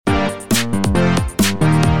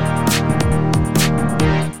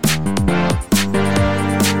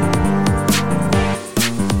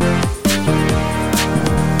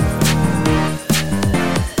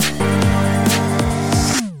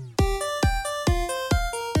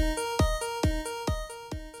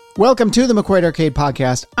Welcome to the McQuaid Arcade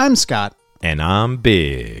Podcast. I'm Scott. And I'm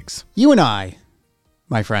Biggs. You and I,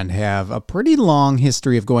 my friend, have a pretty long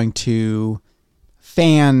history of going to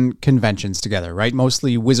fan conventions together, right?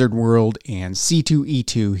 Mostly Wizard World and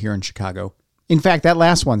C2E2 here in Chicago. In fact, that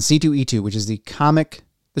last one, C2E2, which is the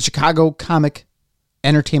Chicago Comic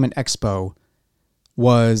Entertainment Expo,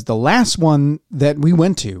 was the last one that we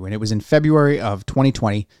went to, and it was in February of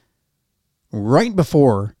 2020, right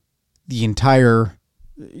before the entire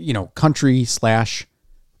country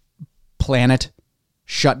 / planet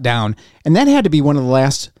shut down. And that had to be one of the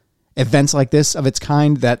last events like this of its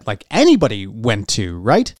kind that like anybody went to,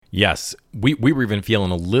 right? Yes, we were even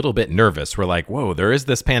feeling a little bit nervous. We're like, whoa, there is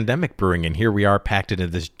this pandemic brewing, and here we are packed into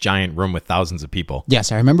this giant room with thousands of people.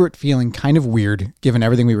 Yes, I remember it feeling kind of weird given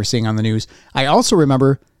everything we were seeing on the news. I also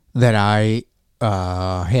remember that I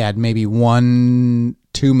had maybe one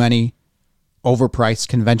too many overpriced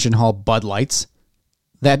convention hall Bud Lights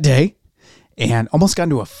that day and almost got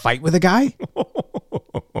into a fight with a guy.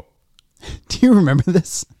 Do you remember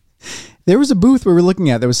this? There was a booth we were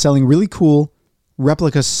looking at that was selling really cool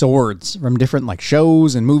replica swords from different like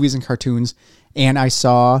shows and movies and cartoons. And I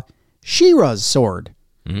saw She-Ra's sword,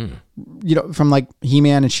 from like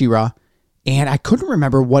He-Man and She-Ra. And I couldn't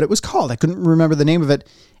remember what it was called. I couldn't remember the name of it.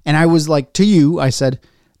 And I was like, to you, I said,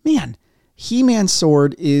 man, He-Man's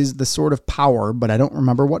sword is the sword of power, but I don't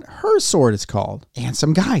remember what her sword is called. And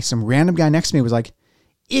some random guy next to me was like,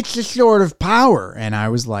 it's the sword of power. And I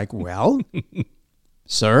was like, well,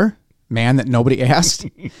 sir, man that nobody asked.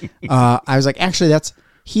 I was like, actually, that's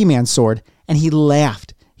He-Man's sword. And he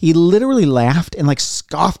laughed. He literally laughed and like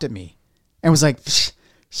scoffed at me and was like,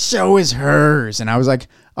 so is hers. And I was like,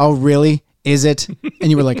 oh, really? Is it? And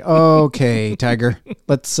you were like, okay, Tiger,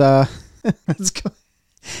 let's go.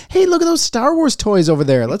 Hey, look at those Star Wars toys over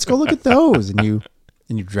there. Let's go look at those. And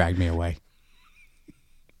you dragged me away.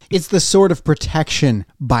 It's the sword of protection,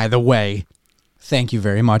 by the way. Thank you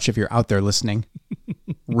very much if you're out there listening.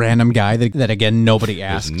 Random guy that again, nobody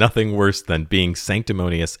asked. There's nothing worse than being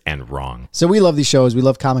sanctimonious and wrong. So we love these shows. We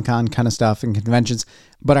love Comic-Con kind of stuff and conventions.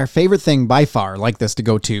 But our favorite thing by far like this to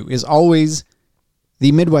go to is always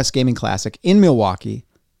the Midwest Gaming Classic in Milwaukee.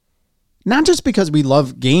 Not just because we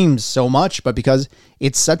love games so much, but because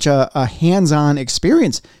it's such a hands-on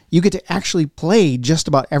experience. You get to actually play just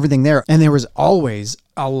about everything there. And there was always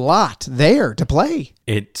a lot there to play.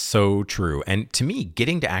 It's so true. And to me,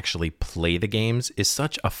 getting to actually play the games is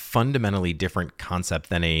such a fundamentally different concept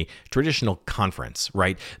than a traditional conference,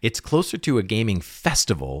 right? It's closer to a gaming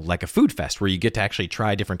festival, like a food fest, where you get to actually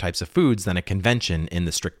try different types of foods than a convention in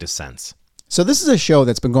the strictest sense. So this is a show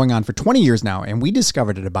that's been going on for 20 years now, and we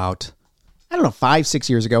discovered it about 5-6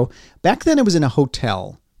 years ago. Back then it was in a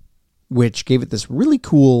hotel, which gave it this really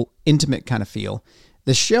cool, intimate kind of feel.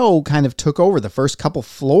 The show kind of took over the first couple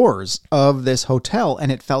floors of this hotel,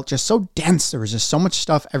 and it felt just so dense. There was just so much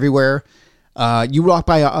stuff everywhere. You walk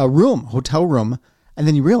by a hotel room, and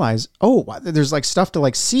then you realize, oh, there's like stuff to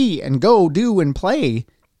like see and go do and play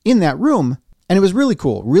in that room. And it was really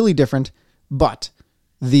cool, really different. But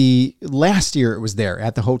the last year it was there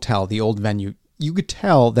at the hotel, the old venue, you could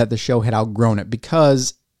tell that the show had outgrown it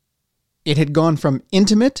because it had gone from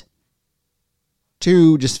intimate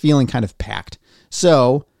to just feeling kind of packed.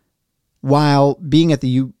 So while being at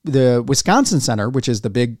the Wisconsin Center, which is the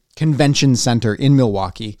big convention center in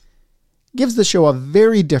Milwaukee, gives the show a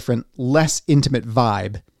very different, less intimate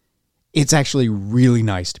vibe, it's actually really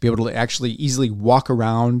nice to be able to actually easily walk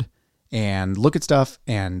around and look at stuff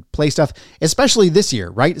and play stuff, especially this year,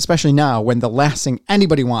 right? Especially now when the last thing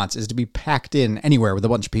anybody wants is to be packed in anywhere with a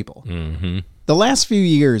bunch of people. Mm-hmm. The last few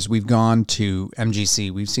years we've gone to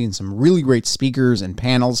MGC. We've seen some really great speakers and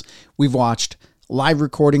panels. We've watched live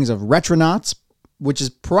recordings of Retronauts, which is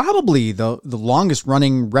probably the longest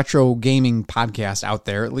running retro gaming podcast out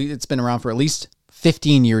there. It's been around for at least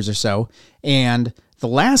 15 years or so. And the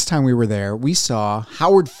last time we were there, we saw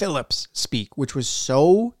Howard Phillips speak, which was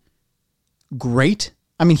so great.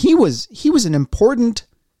 I mean, he was an important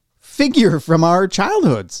figure from our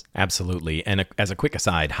childhoods. Absolutely. And as a quick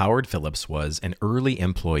aside, Howard Phillips was an early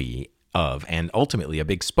employee of and ultimately a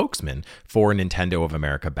big spokesman for Nintendo of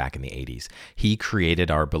America back in the 80s. He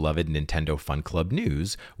created our beloved Nintendo Fun Club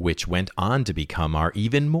News, which went on to become our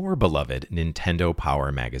even more beloved Nintendo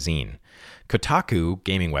Power magazine. Kotaku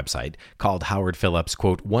gaming website called Howard Phillips,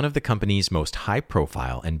 quote, one of the company's most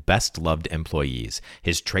high-profile and best-loved employees,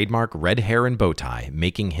 his trademark red hair and bow tie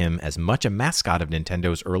making him as much a mascot of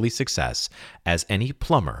Nintendo's early success as any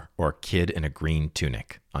plumber or kid in a green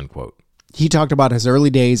tunic, unquote. He talked about his early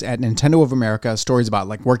days at Nintendo of America, stories about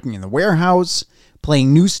like working in the warehouse,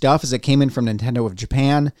 playing new stuff as it came in from Nintendo of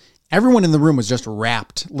Japan, Everyone in the room was just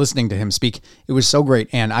rapt listening to him speak. It was so great.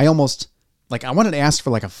 And I almost, like, I wanted to ask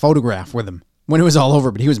for like a photograph with him when it was all over,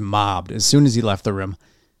 but he was mobbed as soon as he left the room.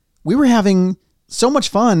 We were having so much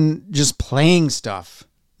fun just playing stuff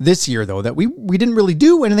this year, though, that we didn't really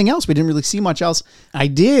do anything else. We didn't really see much else. I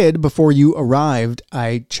did, before you arrived,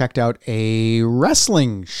 I checked out a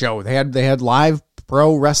wrestling show. They had live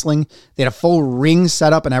pro wrestling. They had a full ring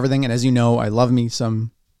set up and everything. And as you know, I love me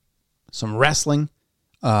some wrestling.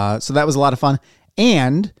 So that was a lot of fun.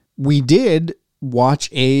 And we did watch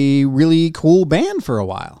a really cool band for a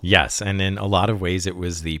while. Yes, and in a lot of ways, it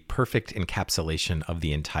was the perfect encapsulation of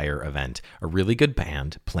the entire event. A really good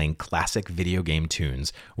band playing classic video game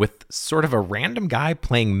tunes with sort of a random guy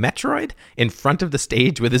playing Metroid in front of the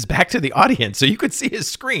stage with his back to the audience. So you could see his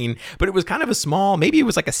screen, but it was kind of a small, maybe it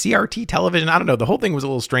was like a CRT television. I don't know. The whole thing was a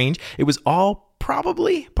little strange. It was all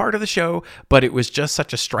probably part of the show, but it was just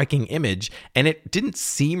such a striking image, and it didn't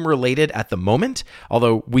seem related at the moment,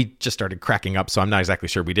 although we just started cracking up, so I'm not exactly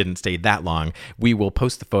sure we didn't stay that long. We will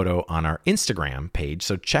post the photo on our Instagram page,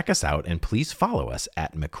 so check us out, and please follow us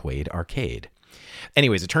at McQuaid Arcade.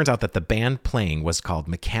 Anyways, it turns out that the band playing was called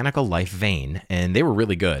Mechanical Life Vein, and they were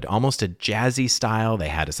really good. Almost a jazzy style. They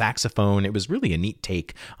had a saxophone. It was really a neat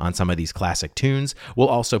take on some of these classic tunes. We'll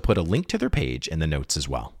also put a link to their page in the notes as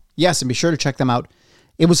well. Yes, and be sure to check them out.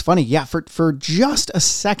 It was funny. Yeah, for just a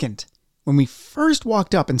second, when we first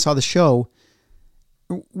walked up and saw the show,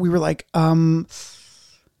 we were like,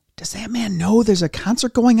 does that man know there's a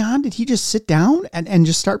concert going on? Did he just sit down and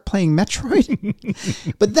just start playing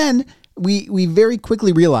Metroid? But then we very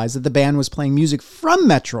quickly realized that the band was playing music from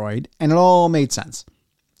Metroid, and it all made sense.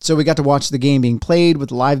 So we got to watch the game being played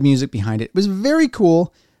with live music behind it. It was very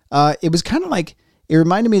cool. It was kind of like, it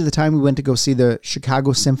reminded me of the time we went to go see the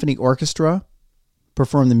Chicago Symphony Orchestra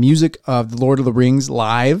perform the music of The Lord of the Rings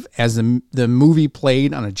live as the movie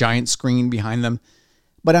played on a giant screen behind them,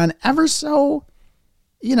 but on ever so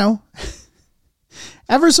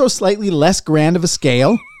slightly less grand of a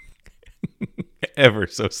scale. Ever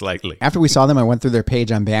so slightly. After we saw them, I went through their page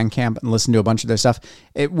on Bandcamp and listened to a bunch of their stuff,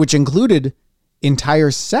 which included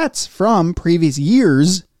entire sets from previous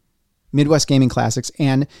years' Midwest Gaming Classics,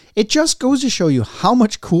 and it just goes to show you how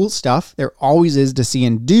much cool stuff there always is to see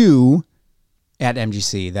and do at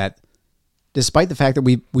MGC, that despite the fact that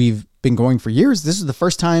we've been going for years, this is the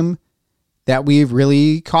first time that we've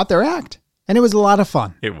really caught their act, and it was a lot of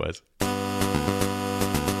fun. It was.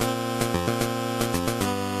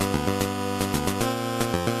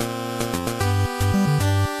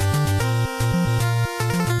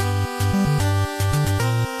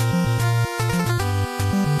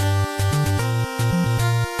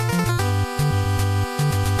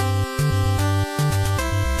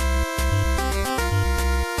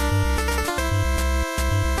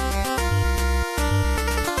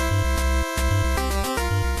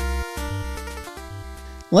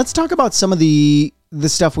 Let's talk about some of the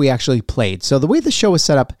stuff we actually played. So the way the show is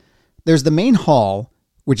set up, there's the main hall,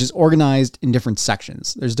 which is organized in different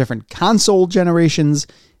sections. There's different console generations.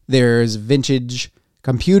 There's vintage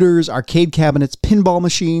computers, arcade cabinets, pinball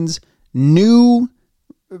machines, new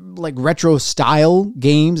like retro style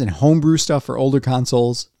games and homebrew stuff for older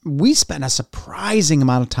consoles. We spent a surprising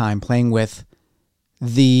amount of time playing with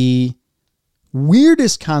the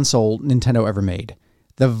weirdest console Nintendo ever made,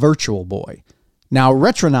 the Virtual Boy. Now,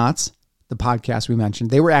 Retronauts, the podcast we mentioned,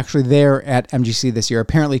 they were actually there at MGC this year,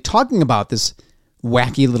 apparently talking about this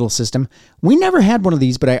wacky little system. We never had one of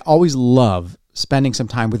these, but I always love spending some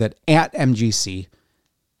time with it at MGC.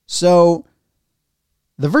 So,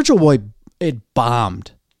 the Virtual Boy, it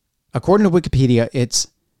bombed. According to Wikipedia, it's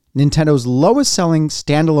Nintendo's lowest selling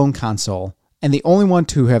standalone console and the only one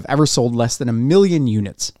to have ever sold less than 1 million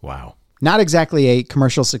units. Wow. Not exactly a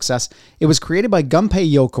commercial success. It was created by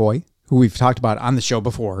Gunpei Yokoi, who we've talked about on the show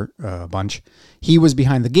before a bunch. He was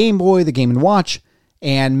behind the Game Boy, the Game & Watch,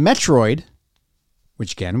 and Metroid,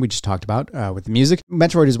 which again, we just talked about with the music.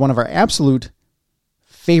 Metroid is one of our absolute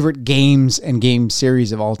favorite games and game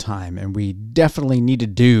series of all time, and we definitely need to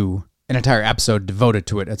do an entire episode devoted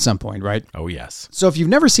to it at some point, right? Oh, yes. So if you've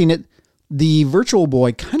never seen it, the Virtual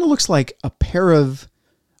Boy kind of looks like a pair of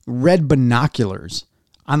red binoculars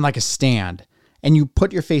on like a stand, and you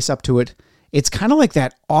put your face up to it. It's kind of like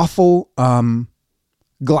that awful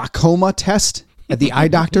glaucoma test at the eye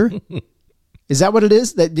doctor. Is that what it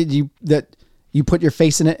is? That you put your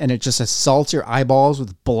face in it and it just assaults your eyeballs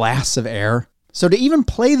with blasts of air? So to even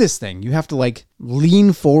play this thing, you have to like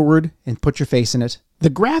lean forward and put your face in it. The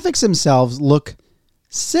graphics themselves look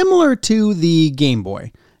similar to the Game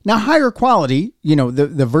Boy. Now, higher quality,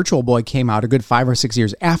 the Virtual Boy came out a good 5 or 6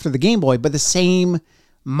 years after the Game Boy, but the same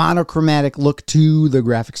monochromatic look to the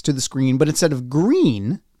graphics, to the screen, but instead of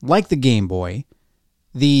green, like the Game Boy,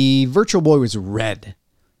 the Virtual Boy was red,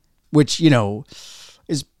 which,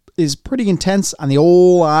 is pretty intense on the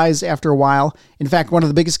old eyes after a while. In fact, one of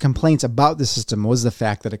the biggest complaints about the system was the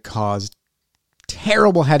fact that it caused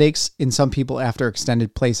terrible headaches in some people after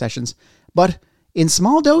extended play sessions. But in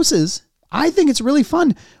small doses, I think it's really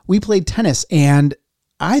fun. We played tennis, and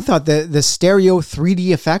I thought that the stereo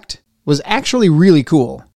 3D effect was actually really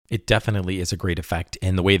cool. It definitely is a great effect.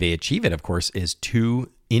 And the way they achieve it, of course, is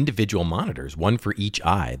 2 individual monitors, one for each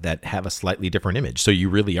eye, that have a slightly different image. So you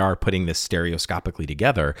really are putting this stereoscopically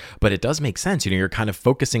together, but it does make sense. You're kind of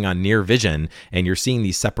focusing on near vision and you're seeing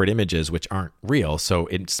these separate images, which aren't real. So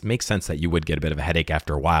it makes sense that you would get a bit of a headache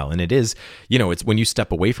after a while. And it is, it's when you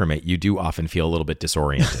step away from it, you do often feel a little bit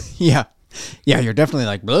disoriented. Yeah, you're definitely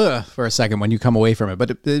like, bleh, for a second when you come away from it,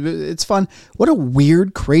 but it's fun. What a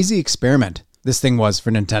weird, crazy experiment this thing was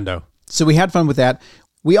for Nintendo. So we had fun with that.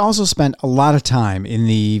 We also spent a lot of time in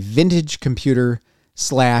the vintage computer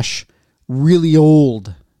 / really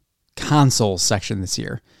old console section this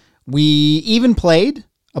year. We even played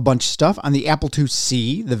a bunch of stuff on the Apple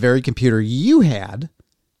IIc, the very computer you had,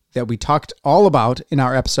 that we talked all about in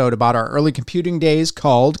our episode about our early computing days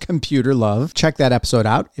called Computer Love. Check that episode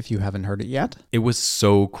out if you haven't heard it yet. It was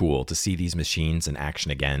so cool to see these machines in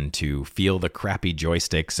action again, to feel the crappy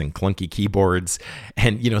joysticks and clunky keyboards,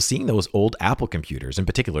 and, seeing those old Apple computers, in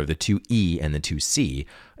particular the IIe and the IIc.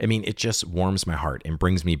 I mean, it just warms my heart and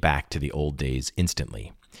brings me back to the old days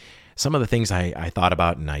instantly. Some of the things I thought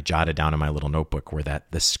about and I jotted down in my little notebook were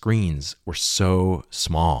that the screens were so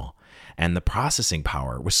small. And the processing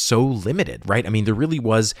power was so limited, right? I mean, there really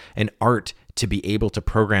was an art to be able to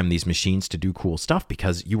program these machines to do cool stuff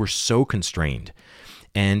because you were so constrained.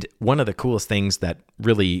 And one of the coolest things that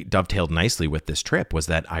really dovetailed nicely with this trip was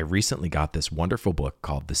that I recently got this wonderful book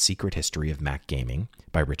called The Secret History of Mac Gaming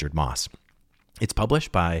by Richard Moss. It's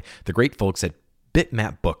published by the great folks at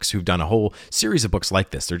Bitmap Books, who've done a whole series of books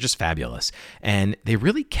like this. They're just fabulous. And they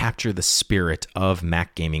really capture the spirit of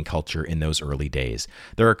Mac gaming culture in those early days.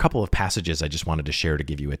 There are a couple of passages I just wanted to share to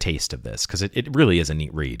give you a taste of this, because it really is a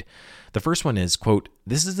neat read. The first one is, quote,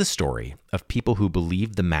 "This is the story of people who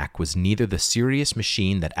believed the Mac was neither the serious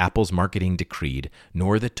machine that Apple's marketing decreed,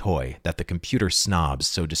 nor the toy that the computer snobs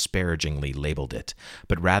so disparagingly labeled it,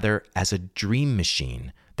 but rather as a dream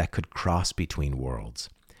machine that could cross between worlds.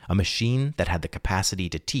 A machine that had the capacity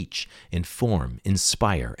to teach, inform,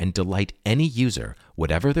 inspire, and delight any user,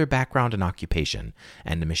 whatever their background and occupation,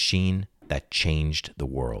 and a machine that changed the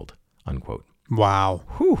world." Unquote. Wow.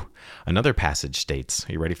 Whew. Another passage states,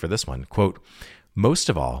 are you ready for this one? Quote, "Most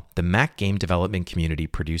of all, the Mac game development community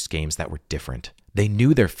produced games that were different. They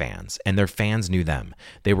knew their fans, and their fans knew them.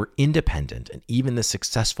 They were independent, and even the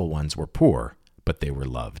successful ones were poor, but they were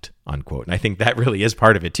loved," unquote. And I think that really is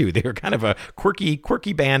part of it too. They were kind of a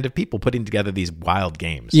quirky band of people putting together these wild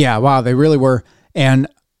games. Yeah, wow, they really were. And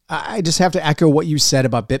I just have to echo what you said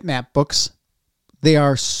about Bitmap Books. They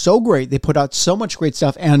are so great. They put out so much great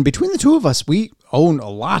stuff. And between the two of us, we own a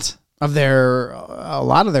lot of their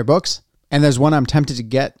books. And there's one I'm tempted to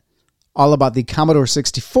get, all about the Commodore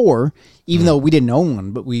 64, even though we didn't own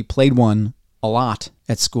one, but we played one a lot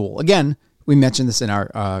at school. Again, we mentioned this in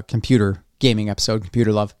our computer gaming episode,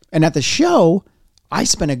 Computer Love. And at the show, I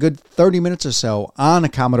spent a good 30 minutes or so on a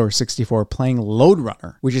Commodore 64 playing Lode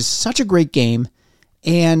Runner, which is such a great game.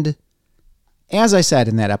 And as I said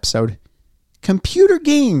in that episode, computer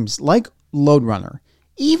games like Lode Runner,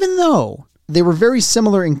 even though they were very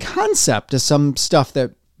similar in concept to some stuff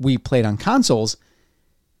that we played on consoles,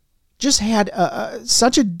 just had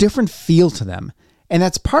such a different feel to them. And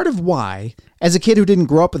that's part of why, as a kid who didn't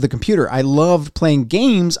grow up with a computer, I loved playing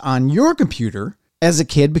games on your computer as a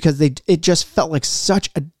kid because it just felt like such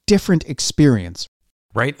a different experience.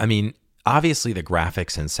 Right? I mean, obviously the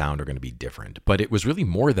graphics and sound are going to be different, but it was really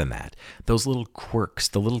more than that. Those little quirks,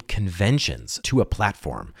 the little conventions to a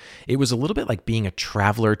platform. It was a little bit like being a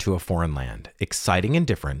traveler to a foreign land, exciting and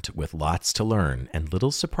different, with lots to learn and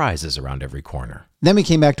little surprises around every corner. Then we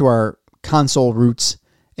came back to our console roots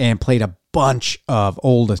and played a bunch of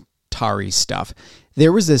old Atari stuff.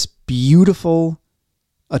 There was this beautiful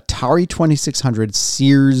Atari 2600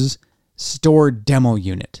 Sears store demo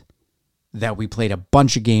unit that we played a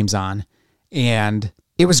bunch of games on, and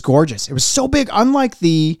it was gorgeous. It was so big, unlike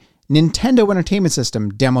the Nintendo Entertainment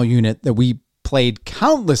System demo unit that we played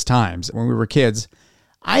countless times when we were kids.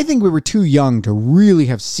 I think we were too young to really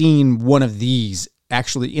have seen one of these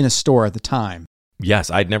actually in a store at the time.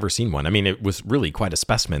 Yes, I'd never seen one. I mean, it was really quite a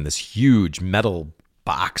specimen, this huge metal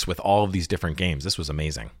box with all of these different games. This was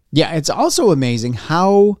amazing. Yeah, it's also amazing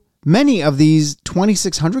how many of these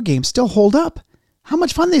 2600 games still hold up. How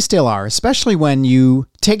much fun they still are, especially when you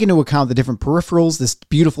take into account the different peripherals. This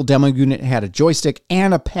beautiful demo unit had a joystick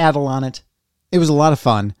and a paddle on it. It was a lot of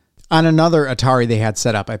fun. On another Atari they had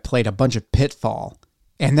set up, I played a bunch of Pitfall,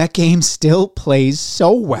 and that game still plays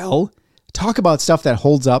so well. Talk about stuff that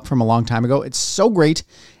holds up from a long time ago. It's so great.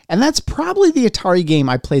 And that's probably the Atari game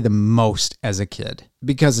I played the most as a kid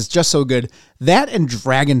because it's just so good. That and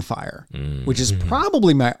Dragonfire, which is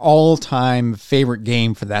probably my all-time favorite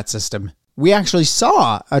game for that system. We actually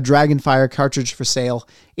saw a Dragonfire cartridge for sale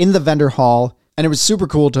in the vendor hall, and it was super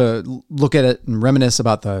cool to look at it and reminisce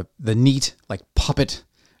about the neat like puppet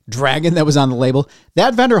dragon that was on the label.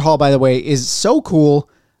 That vendor hall, by the way, is so cool.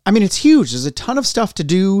 I mean, it's huge. There's a ton of stuff to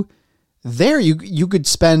do there. You could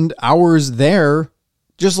spend hours there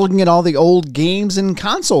just looking at all the old games and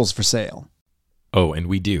consoles for sale. Oh, and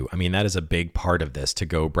we do. I mean, that is a big part of this, to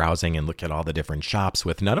go browsing and look at all the different shops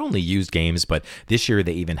with not only used games, but this year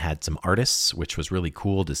they even had some artists, which was really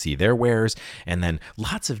cool to see their wares. And then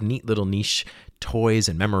lots of neat little niche toys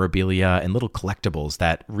and memorabilia and little collectibles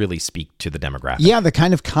that really speak to the demographic. Yeah, the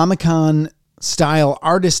kind of Comic-Con style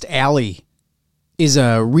artist alley is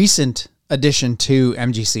a recent addition to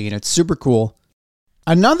MGC, and it's super cool.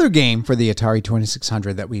 Another game for the Atari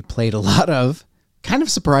 2600 that we played a lot of, kind of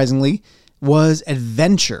surprisingly, was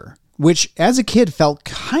Adventure, which as a kid felt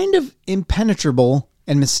kind of impenetrable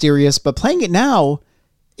and mysterious, but playing it now,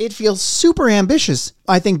 it feels super ambitious,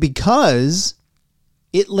 I think, because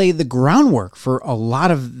it laid the groundwork for a lot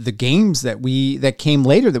of the games that came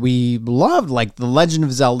later that we loved, like The Legend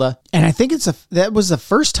of Zelda. And I think that was the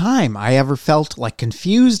first time I ever felt like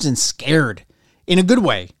confused and scared in a good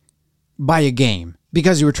way by a game,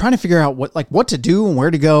 because you were trying to figure out what to do and where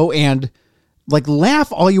to go, and like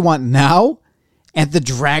laugh all you want now at the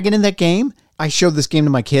dragon in that game. I showed this game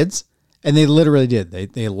to my kids and they literally did.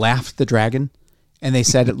 They laughed at the dragon and they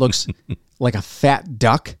said it looks like a fat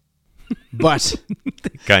duck. But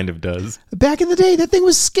it kind of does. Back in the day, that thing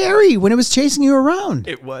was scary when it was chasing you around.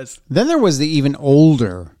 It was. Then there was the even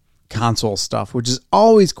older console stuff, which is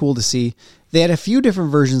always cool to see. They had a few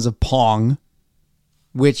different versions of Pong,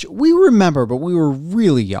 which we remember, but we were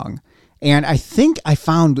really young. And I think I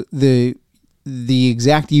found the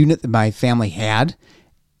exact unit that my family had.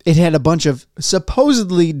 It had a bunch of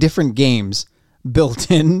supposedly different games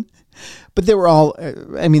built in, but they were all,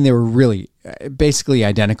 they were really basically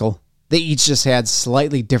identical. They each just had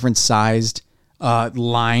slightly different sized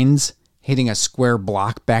lines hitting a square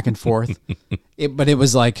block back and forth. But it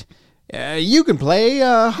was like, you can play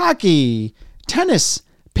hockey, tennis,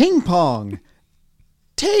 ping pong,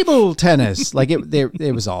 table tennis. Like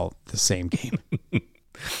it was all the same game.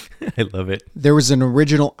 I love it. There was an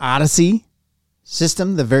original Odyssey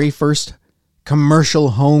system, the very first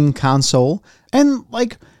commercial home console. And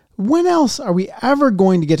like, when else are we ever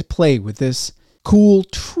going to get to play with this cool,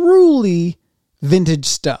 truly vintage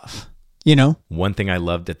stuff? You know? One thing I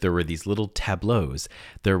loved, that there were these little tableaus.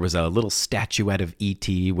 There was a little statuette of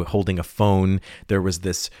E.T. holding a phone. There was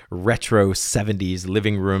this retro 70s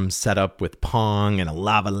living room set up with Pong and a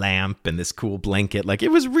lava lamp and this cool blanket. Like,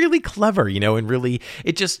 it was really clever, and really,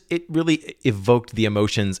 it really evoked the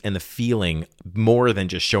emotions and the feeling more than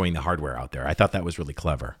just showing the hardware out there. I thought that was really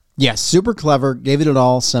clever. Yeah, super clever. Gave it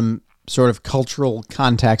all some sort of cultural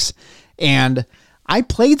context. And I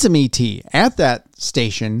played some E.T. at that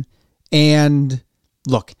station. And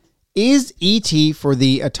look, is E.T. for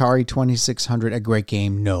the Atari 2600 a great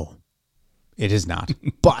game? No, it is not.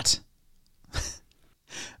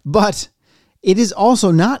 But it is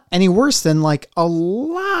also not any worse than like a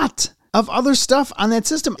lot of other stuff on that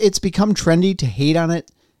system. It's become trendy to hate on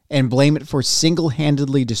it and blame it for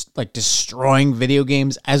single-handedly just like destroying video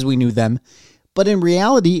games as we knew them. But in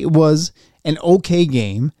reality, it was an okay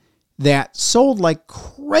game that sold like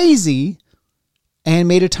crazy and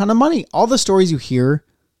made a ton of money. All the stories you hear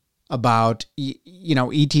about,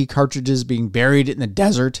 E.T. cartridges being buried in the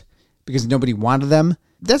desert because nobody wanted them,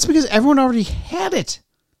 that's because everyone already had it.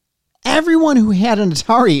 Everyone who had an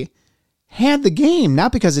Atari had the game,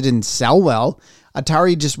 not because it didn't sell well.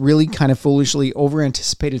 Atari just really kind of foolishly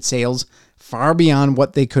over-anticipated sales far beyond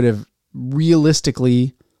what they could have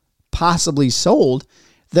realistically possibly sold.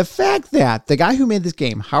 The fact that the guy who made this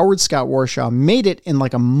game, Howard Scott Warshaw, made it in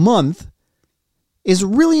like a month is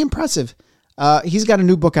really impressive. He's got a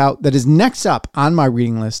new book out that is next up on my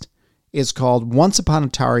reading list. It's called Once Upon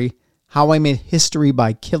Atari, How I Made History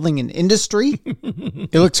by Killing an Industry.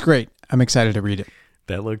 It looks great. I'm excited to read it.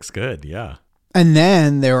 That looks good, yeah. And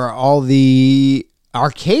then there are all the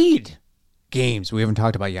arcade games we haven't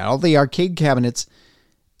talked about yet. All the arcade cabinets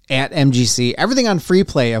at MGC. Everything on free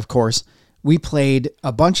play, of course. we played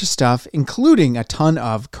a bunch of stuff, including a ton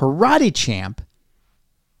of Karate Champ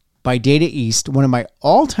by Data East, one of my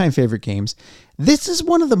all-time favorite games. This is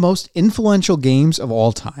one of the most influential games of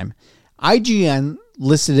all time. IGN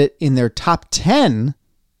listed it in their top 10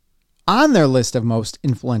 on their list of most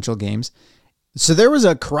influential games. So there was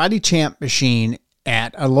a Karate Champ machine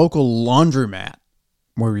at a local laundromat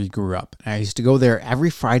where we grew up. I used to go there every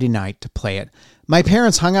Friday night to play it. My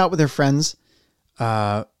parents hung out with their friends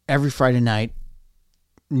every Friday night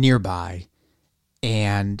nearby,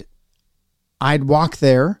 and I'd walk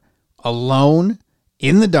there alone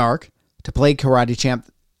in the dark to play Karate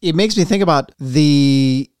Champ. It makes me think about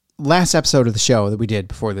the last episode of the show that we did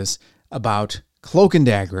before this about Cloak and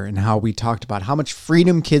Dagger and how we talked about how much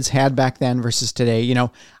freedom kids had back then versus today. You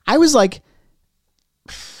know, I was like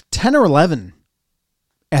 10 or 11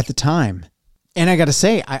 at the time. And I got to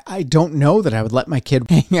say, I don't know that I would let my kid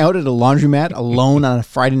hang out at a laundromat alone on a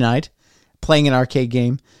Friday night playing an arcade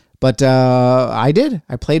game. But I did.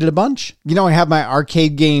 I played it a bunch. You know, I have my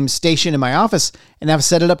arcade game station in my office, and I've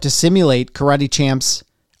set it up to simulate Karate Champ's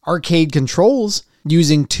arcade controls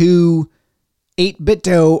using two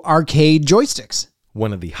 8-bit-do arcade joysticks.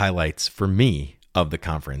 One of the highlights for me of the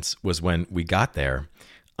conference was when we got there.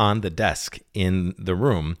 On the desk in the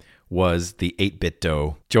room was the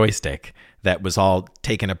 8-bit-do joystick that was all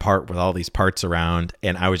taken apart with all these parts around.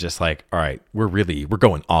 And I was just like, all right, we're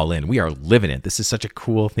going all in. We are living it. This is such a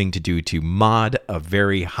cool thing to do, to mod a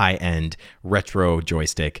very high-end retro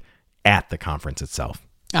joystick at the conference itself.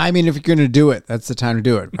 I mean, if you're going to do it, that's the time to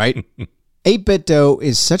do it, right? 8-bit-do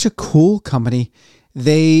is such a cool company.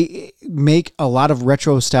 They make a lot of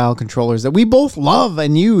retro style controllers that we both love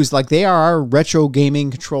and use. Like, they are our retro gaming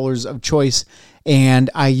controllers of choice. And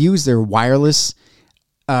I use their wireless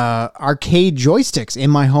arcade joysticks in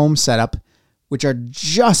my home setup, which are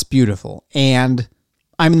just beautiful. And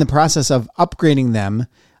I'm in the process of upgrading them.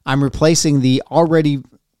 I'm replacing the already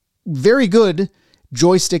very good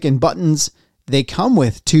joystick and buttons they come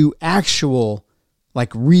with to actual,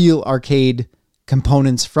 like, real arcade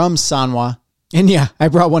components from Sanwa. And yeah, I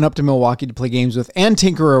brought one up to Milwaukee to play games with and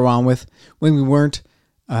tinker around with when we weren't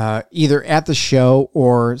either at the show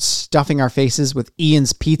or stuffing our faces with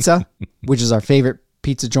Ian's Pizza, which is our favorite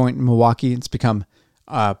pizza joint in Milwaukee. It's become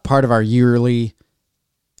part of our yearly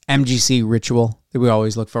MGC ritual that we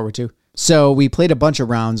always look forward to. So we played a bunch of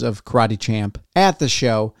rounds of Karate Champ at the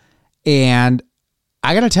show. And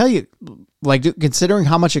I got to tell you, like, considering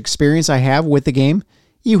how much experience I have with the game,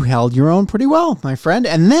 you held your own pretty well, my friend.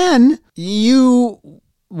 And then you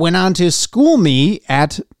went on to school me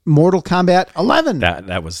at Mortal Kombat 11.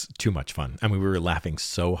 That was too much fun. I mean, we were laughing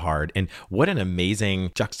so hard. And what an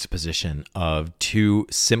amazing juxtaposition of two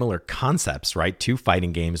similar concepts, right? Two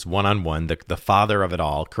fighting games, one-on-one, the father of it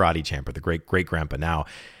all, Karate Champ, or the great-grandpa now.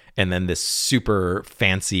 And then this super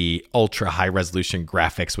fancy, ultra high resolution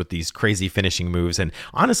graphics with these crazy finishing moves. And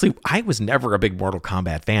honestly, I was never a big Mortal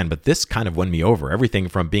Kombat fan, but this kind of won me over. Everything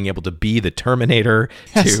from being able to be the Terminator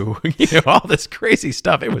to, all this crazy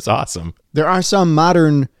stuff. It was awesome. There are some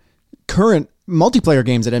modern current multiplayer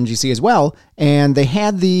games at MGC as well. And they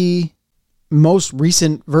had the most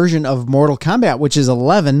recent version of Mortal Kombat, which is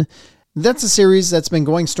 11. That's a series that's been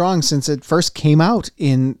going strong since it first came out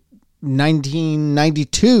in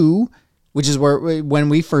 1992, which is when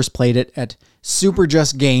we first played it at Super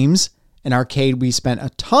Just Games, an arcade we spent a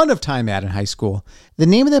ton of time at in high school. The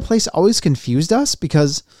name of that place always confused us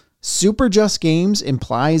because Super Just Games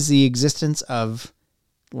implies the existence of,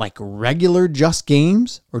 like, regular Just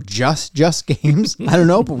Games or just Games. I don't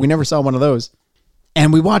know, but we never saw one of those.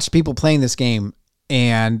 And we watched people playing this game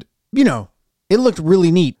and, it looked really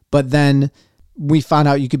neat. But then we found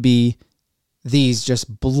out you could be these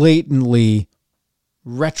just blatantly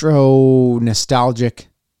retro nostalgic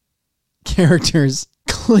characters,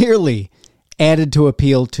 clearly added to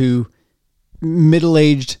appeal to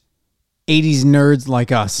middle-aged 80s nerds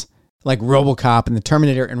like us, like RoboCop and the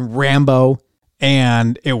Terminator and Rambo,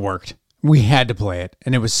 and it worked. We had to play it,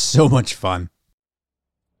 and it was so much fun.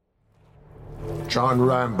 John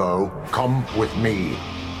Rambo, come with me.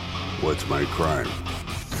 What's my crime?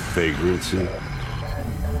 Vagrancy?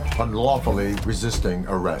 Unlawfully resisting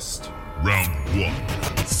arrest. Round 1,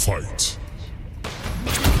 fight.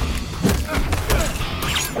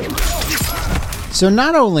 So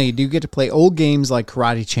not only do you get to play old games like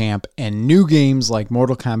Karate Champ and new games like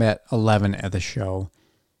Mortal Kombat 11 at the show,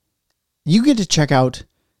 you get to check out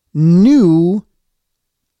new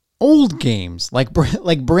old games, like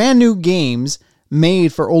brand new games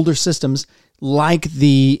made for older systems like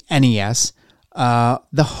the NES. The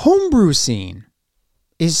homebrew scene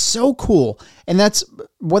is so cool. And that's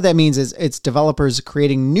what that means is it's developers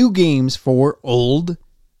creating new games for old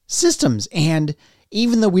systems. And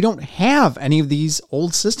even though we don't have any of these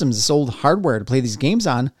old systems, this old hardware to play these games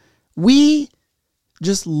on, we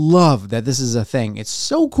just love that this is a thing. It's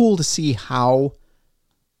so cool to see how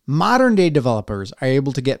modern day developers are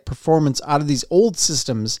able to get performance out of these old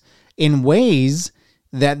systems in ways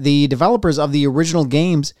that the developers of the original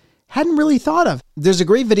games hadn't really thought of. There's a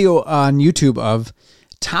great video on YouTube of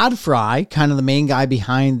Todd Fry, kind of the main guy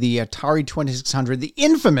behind the Atari 2600, the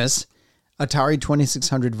infamous Atari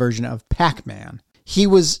 2600 version of Pac-Man. He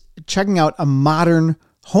was checking out a modern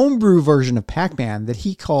homebrew version of Pac-Man that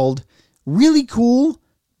he called really cool,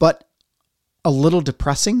 but a little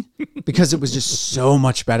depressing because it was just so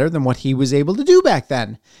much better than what he was able to do back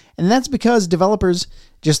then. And that's because developers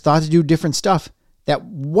just thought to do different stuff that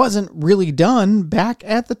wasn't really done back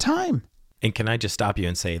at the time. And can I just stop you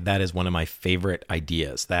and say that is one of my favorite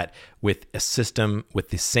ideas, that with a system with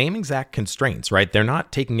the same exact constraints, right? They're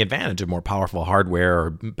not taking advantage of more powerful hardware or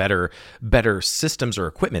better systems or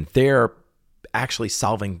equipment. They're actually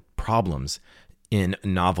solving problems in a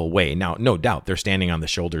novel way. Now, no doubt they're standing on the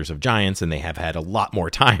shoulders of giants and they have had a lot more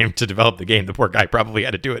time to develop the game. The poor guy probably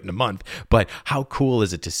had to do it in a month. But how cool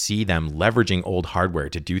is it to see them leveraging old hardware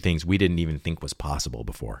to do things we didn't even think was possible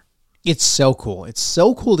before? It's so cool. It's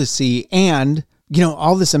so cool to see. And,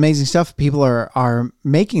 all this amazing stuff people are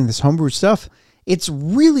making, this homebrew stuff. It's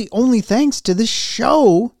really only thanks to this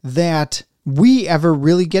show that we ever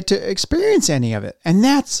really get to experience any of it. And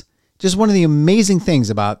that's just one of the amazing things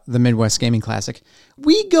about the Midwest Gaming Classic.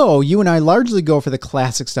 You and I largely go for the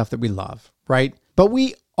classic stuff that we love, right? But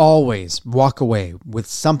we always walk away with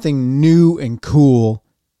something new and cool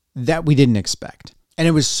that we didn't expect. And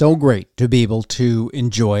it was so great to be able to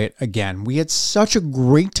enjoy it again. We had such a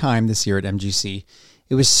great time this year at MGC.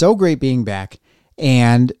 It was so great being back.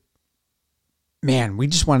 And man, we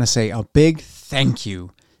just want to say a big thank you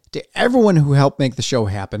to everyone who helped make the show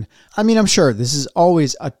happen. I mean, I'm sure this is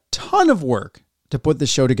always a ton of work to put the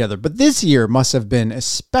show together, but this year must have been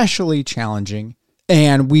especially challenging.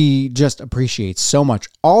 And we just appreciate so much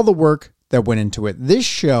all the work that went into it. This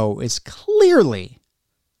show is clearly,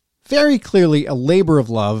 very clearly a labor of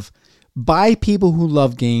love by people who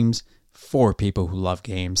love games for people who love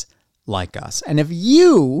games like us. And if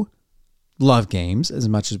you love games as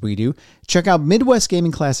much as we do, check out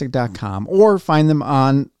MidwestGamingClassic.com or find them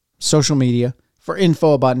on social media for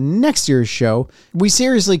info about next year's show. We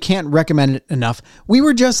seriously can't recommend it enough. We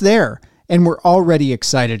were just there and we're already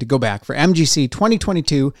excited to go back for MGC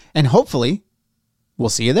 2022 and hopefully we'll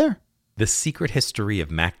see you there. The Secret History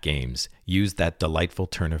of Mac Games used that delightful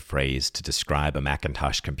turn of phrase to describe a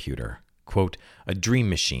Macintosh computer. Quote, a dream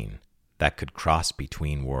machine that could cross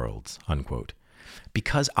between worlds, unquote.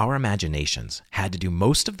 Because our imaginations had to do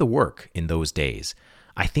most of the work in those days,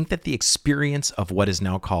 I think that the experience of what is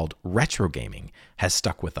now called retro gaming has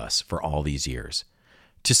stuck with us for all these years.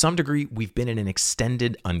 To some degree, we've been in an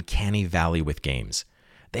extended uncanny valley with games.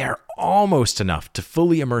 They are almost enough to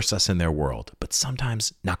fully immerse us in their world, but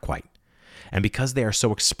sometimes not quite. And because they are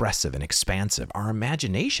so expressive and expansive, our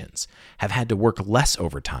imaginations have had to work less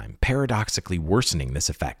overtime, paradoxically worsening this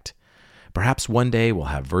effect. Perhaps one day we'll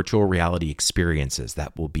have virtual reality experiences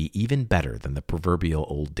that will be even better than the proverbial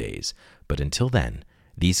old days. But until then,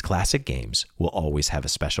 these classic games will always have a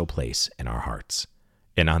special place in our hearts.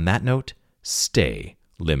 And on that note, stay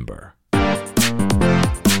limber.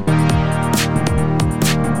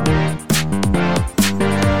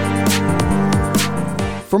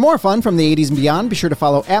 For more fun from the 80s and beyond, be sure to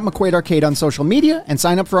follow at McQuaid Arcade on social media and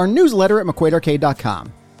sign up for our newsletter at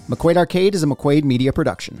McQuaidArcade.com. McQuaid Arcade is a McQuaid media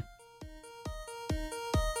production.